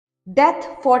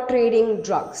Death for trading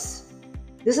drugs.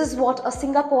 This is what a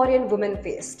Singaporean woman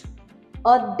faced.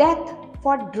 A death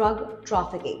for drug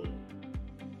trafficking.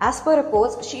 As per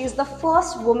reports, she is the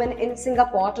first woman in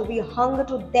Singapore to be hung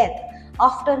to death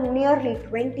after nearly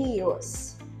 20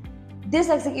 years. This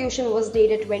execution was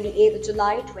dated 28th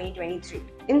July 2023.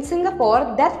 In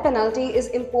Singapore, death penalty is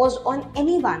imposed on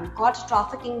anyone caught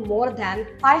trafficking more than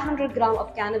 500 grams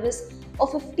of cannabis or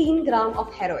 15 grams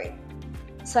of heroin.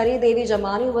 Saridewi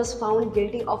Djamani was found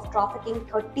guilty of trafficking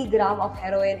 30 grams of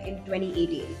heroin in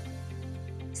 2018.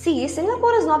 See,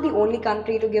 Singapore is not the only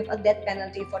country to give a death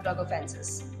penalty for drug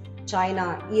offences.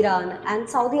 China, Iran, and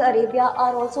Saudi Arabia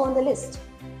are also on the list.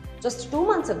 Just 2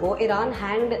 months ago, Iran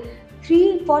hanged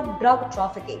 3 for drug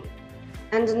trafficking.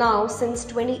 And now, since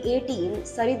 2018,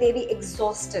 Saridevi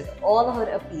exhausted all her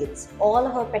appeals, all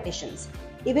her petitions.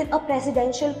 Even a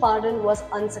presidential pardon was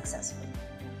unsuccessful.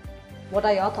 What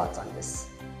are your thoughts on this?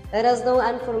 Let us know,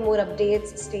 and for more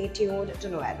updates, stay tuned to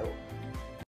Noado.